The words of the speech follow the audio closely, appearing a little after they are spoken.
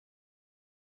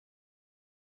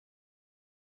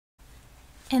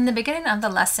In the beginning of the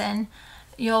lesson,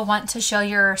 you'll want to show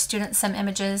your students some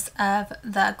images of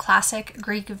the classic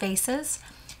Greek vases.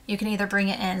 You can either bring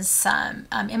in some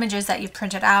images that you've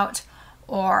printed out,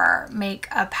 or make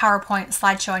a PowerPoint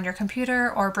slideshow on your computer,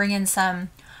 or bring in some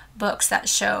books that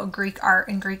show Greek art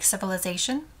and Greek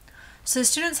civilization. So the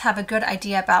students have a good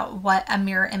idea about what a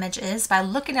mirror image is by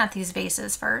looking at these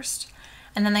vases first.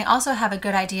 And then they also have a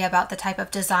good idea about the type of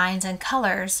designs and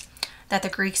colors that the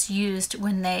Greeks used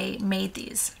when they made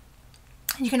these.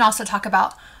 You can also talk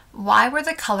about why were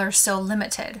the colors so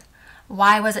limited?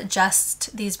 Why was it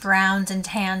just these browns and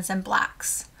tans and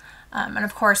blacks? And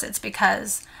of course it's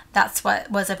because that's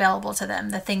what was available to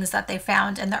them. The things that they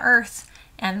found in the earth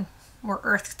and were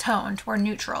earth toned, were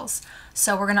neutrals.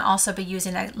 So we're going to also be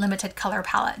using a limited color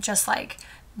palette, just like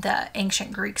the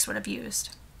ancient Greeks would have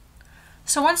used.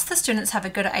 So once the students have a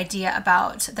good idea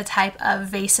about the type of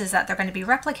vases that they're going to be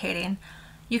replicating,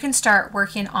 you can start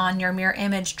working on your mirror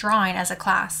image drawing as a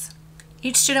class.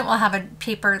 Each student will have a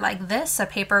paper like this, a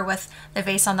paper with the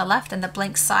vase on the left and the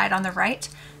blank side on the right,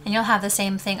 and you'll have the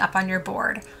same thing up on your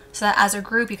board, so that as a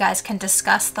group you guys can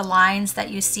discuss the lines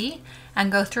that you see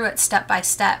and go through it step by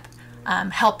step,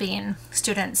 helping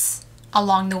students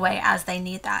along the way as they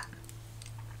need that.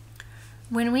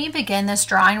 When we begin this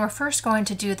drawing, we're first going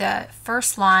to do the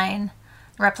first line,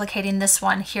 replicating this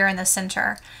one here in the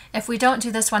center. If we don't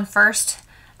do this one first,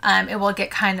 it will get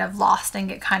kind of lost and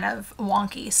get kind of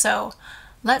wonky. So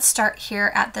let's start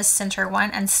here at this center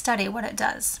one and study what it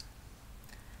does.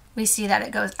 We see that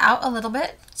it goes out a little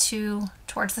bit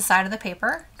towards the side of the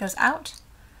paper, goes out,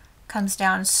 comes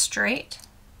down straight,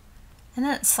 and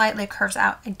then it slightly curves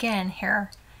out again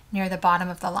here near the bottom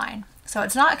of the line. So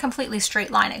it's not a completely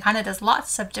straight line. It kind of does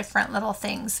lots of different little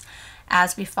things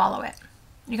as we follow it.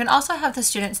 You can also have the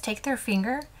students take their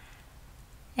finger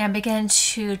and begin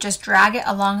to just drag it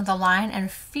along the line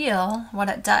and feel what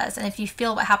it does. And if you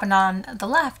feel what happened on the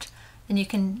left, then you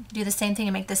can do the same thing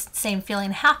and make this same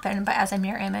feeling happen, but as a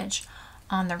mirror image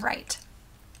on the right.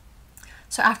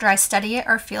 So after I study it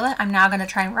or feel it, I'm now going to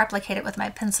try and replicate it with my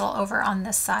pencil over on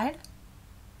this side.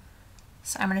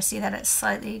 So I'm going to see that it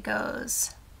slightly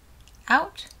goes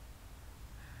out,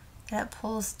 that it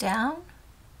pulls down,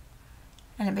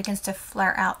 and it begins to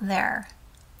flare out there.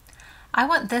 I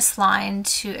want this line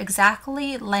to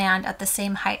exactly land at the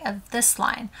same height of this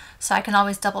line, so I can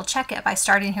always double check it by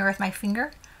starting here with my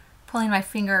finger, pulling my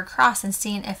finger across and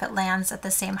seeing if it lands at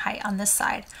the same height on this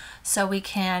side, so we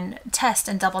can test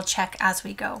and double check as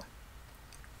we go.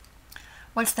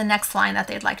 What's the next line that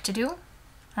they'd like to do?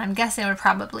 I'm guessing it would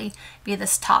probably be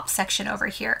this top section over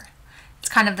here. It's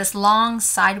kind of this long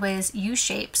sideways U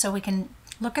shape, so we can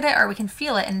look at it or we can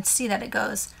feel it and see that it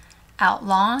goes out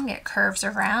long, it curves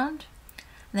around,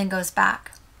 and then goes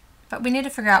back. But we need to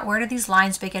figure out, where do these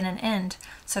lines begin and end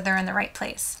so they're in the right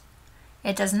place.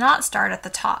 It does not start at the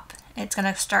top. It's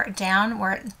going to start down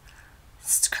where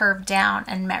it's curved down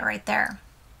and met right there.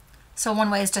 So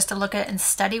one way is just to look at it and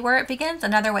study where it begins.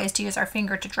 Another way is to use our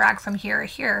finger to drag from here to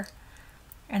here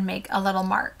and make a little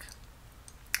mark.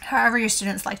 However your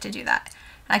students like to do that.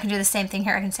 And I can do the same thing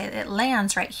here. I can say that it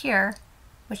lands right here,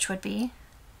 which would be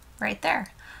right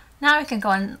there. Now I can go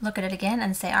and look at it again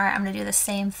and say, all right, I'm going to do the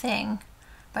same thing,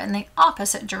 but in the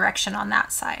opposite direction on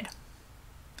that side.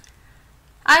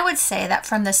 I would say that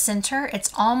from the center,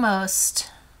 it's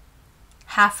almost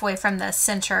halfway from the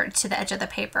center to the edge of the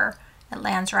paper. It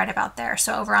lands right about there.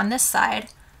 So over on this side,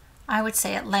 I would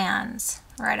say it lands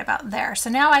right about there. So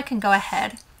now I can go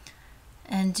ahead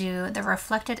and do the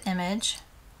reflected image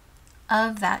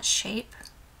of that shape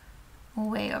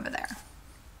way over there.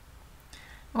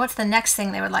 What's the next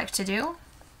thing they would like to do?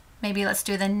 Maybe let's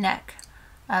do the neck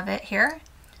of it here.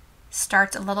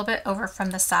 Starts a little bit over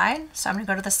from the side. So I'm going to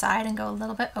go to the side and go a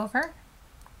little bit over.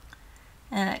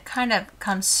 And it kind of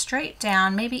comes straight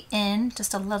down, maybe in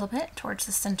just a little bit towards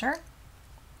the center.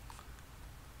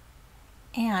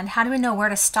 And how do we know where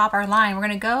to stop our line? We're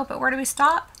going to go, but where do we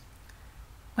stop?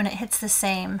 When it hits the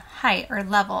same height or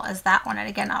level as that one. And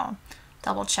again, I'll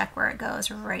double check where it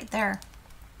goes right there.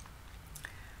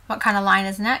 What kind of line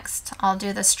is next? I'll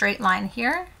do the straight line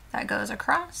here that goes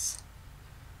across.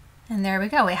 And there we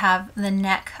go. We have the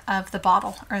neck of the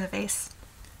bottle or the vase.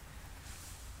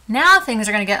 Now things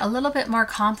are going to get a little bit more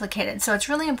complicated. So it's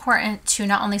really important to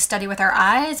not only study with our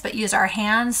eyes, but use our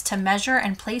hands to measure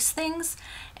and place things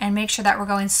and make sure that we're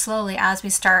going slowly as we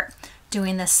start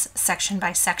doing this section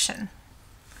by section.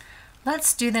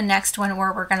 Let's do the next one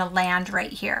where we're going to land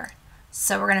right here.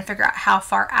 So we're going to figure out how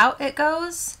far out it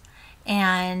goes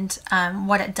and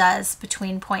what it does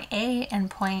between point A and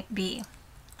point B.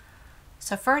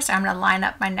 So first I'm going to line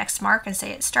up my next mark and say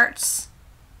it starts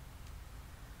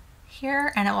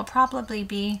here, and it will probably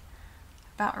be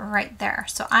about right there.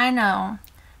 So I know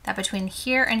that between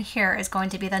here and here is going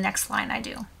to be the next line I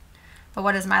do. But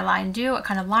what does my line do? What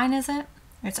kind of line is it?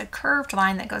 It's a curved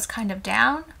line that goes kind of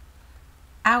down,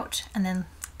 out, and then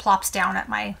plops down at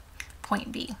my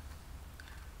point B.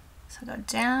 So go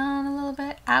down a little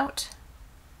bit, out,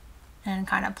 and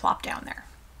kind of plop down there.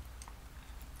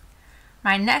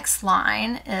 My next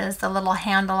line is the little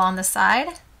handle on the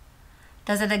side.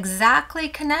 Does it exactly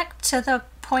connect to the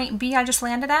point B I just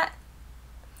landed at?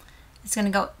 It's going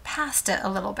to go past it a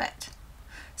little bit.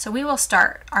 So we will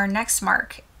start our next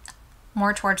mark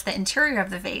more towards the interior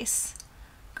of the vase.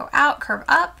 Go out, curve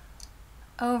up,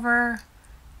 over,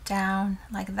 down,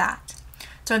 like that.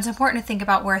 So it's important to think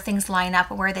about where things line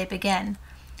up and where they begin.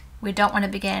 We don't want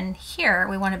to begin here.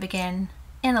 We want to begin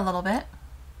in a little bit.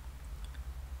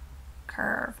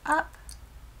 Curve up,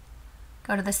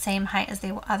 go to the same height as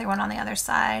the other one on the other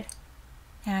side,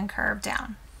 and curve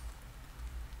down.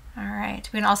 All right,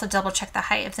 we can also double check the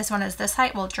height. If this one is this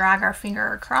height, we'll drag our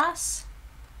finger across.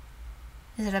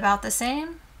 Is it about the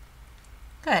same?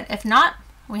 Good. If not,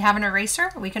 we have an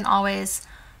eraser. We can always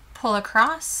pull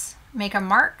across, make a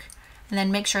mark, and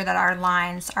then make sure that our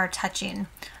lines are touching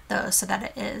those so that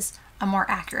it is a more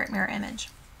accurate mirror image.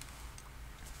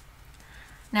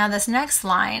 Now this next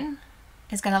line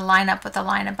is going to line up with the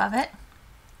line above it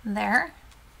there.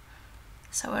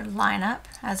 So it would line up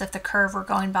as if the curve were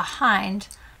going behind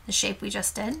the shape we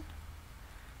just did.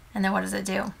 And then what does it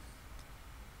do?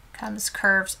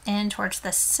 Curves in towards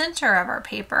the center of our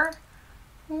paper.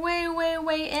 Way, way,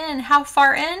 way in. How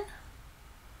far in?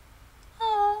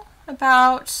 Oh,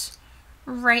 about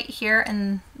right here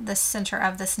in the center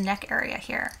of this neck area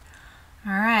here.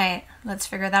 All right, let's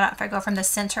figure that out. If I go from the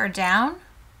center down,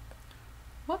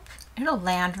 whoop, it'll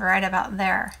land right about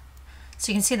there.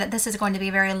 So you can see that this is going to be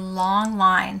a very long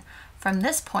line from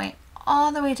this point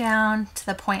all the way down to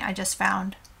the point I just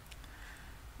found.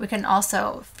 We can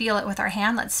also feel it with our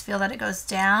hand. Let's feel that it goes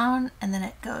down and then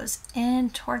it goes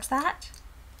in towards that.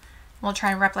 We'll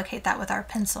try and replicate that with our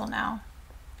pencil now.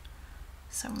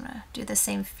 So I'm gonna do the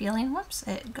same feeling. Whoops,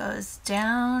 it goes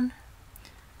down,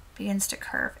 begins to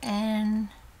curve in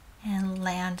and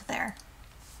land there.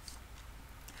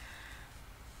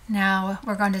 Now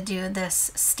we're going to do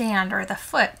this stand or the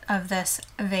foot of this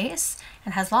vase.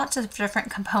 It has lots of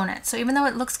different components. So even though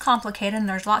it looks complicated and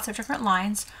there's lots of different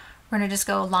lines, we're going to just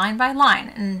go line by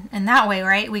line. And that way,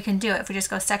 right, we can do it. If we just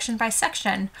go section by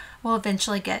section, we'll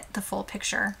eventually get the full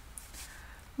picture.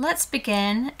 Let's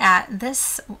begin at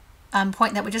this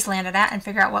point that we just landed at and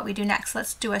figure out what we do next.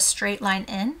 Let's do a straight line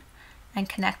in and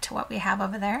connect to what we have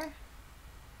over there.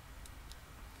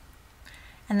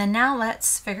 And then now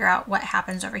let's figure out what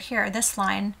happens over here. This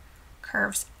line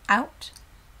curves out.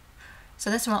 So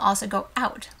this one will also go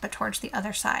out, but towards the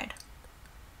other side.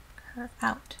 Curve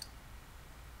out.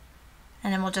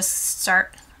 And then we'll just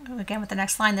start again with the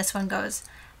next line. This one goes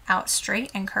out straight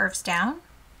and curves down.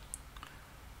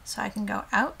 So I can go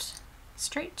out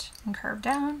straight and curve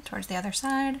down towards the other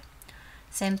side.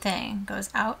 Same thing, goes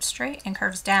out straight and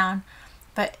curves down,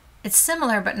 but it's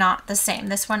similar but not the same.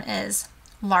 This one is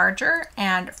larger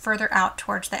and further out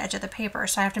towards the edge of the paper.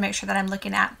 So I have to make sure that I'm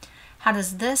looking at how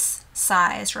does this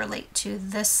size relate to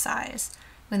this size,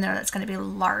 even though that's going to be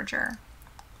larger.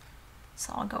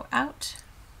 So I'll go out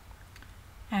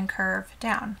and curve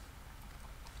down.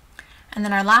 And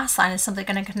then our last line is simply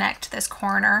going to connect this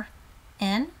corner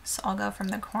in. So I'll go from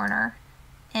the corner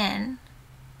in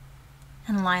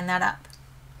and line that up.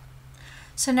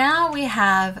 So now we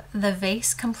have the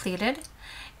vase completed,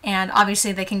 and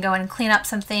obviously they can go and clean up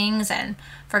some things. And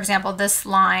for example, this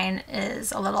line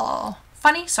is a little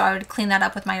funny, so I would clean that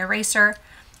up with my eraser,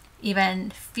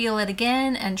 even feel it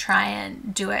again and try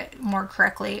and do it more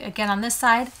correctly again on this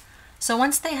side. So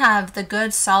once they have the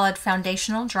good solid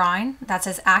foundational drawing that's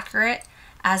as accurate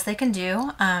as they can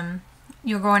do,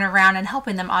 you're going around and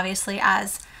helping them obviously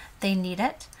as they need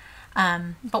it.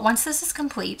 But once this is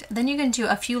complete, then you can do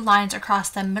a few lines across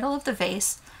the middle of the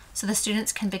vase so the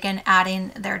students can begin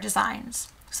adding their designs.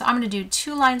 So I'm going to do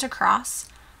 2 lines across.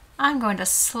 I'm going to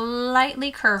slightly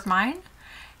curve mine,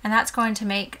 and that's going to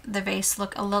make the vase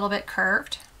look a little bit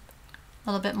curved,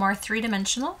 a little bit more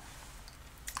three-dimensional.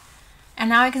 And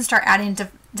now I can start adding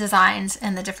designs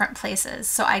in the different places.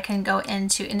 So I can go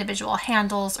into individual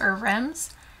handles or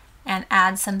rims and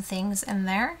add some things in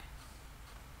there.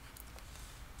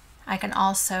 I can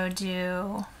also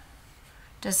do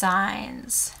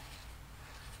designs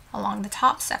along the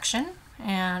top section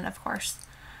and of course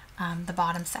the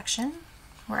bottom section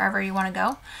wherever you want to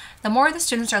go, the more the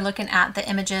students are looking at the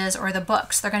images or the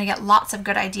books, they're going to get lots of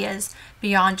good ideas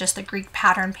beyond just the Greek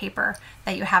pattern paper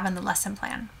that you have in the lesson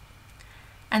plan.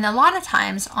 And a lot of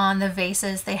times on the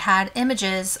vases, they had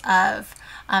images of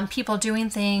people doing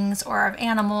things, or of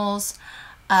animals,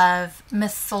 of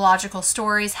mythological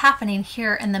stories happening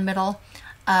here in the middle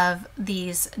of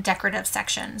these decorative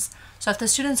sections. So if the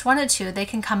students wanted to, they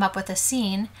can come up with a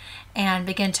scene and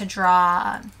begin to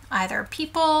draw either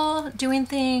people doing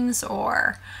things,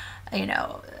 or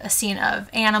a scene of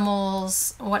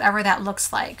animals, whatever that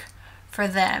looks like for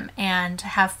them, and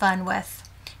have fun with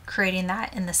creating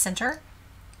that in the center.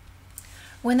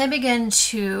 When they begin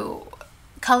to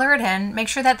color it in, make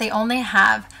sure that they only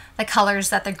have the colors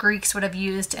that the Greeks would have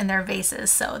used in their vases.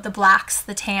 So the blacks,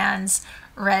 the tans,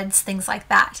 reds, things like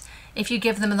that. If you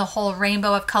give them the whole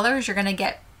rainbow of colors, you're going to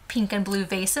get pink and blue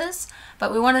vases,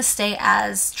 but we want to stay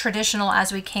as traditional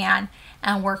as we can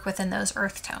and work within those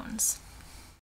earth tones.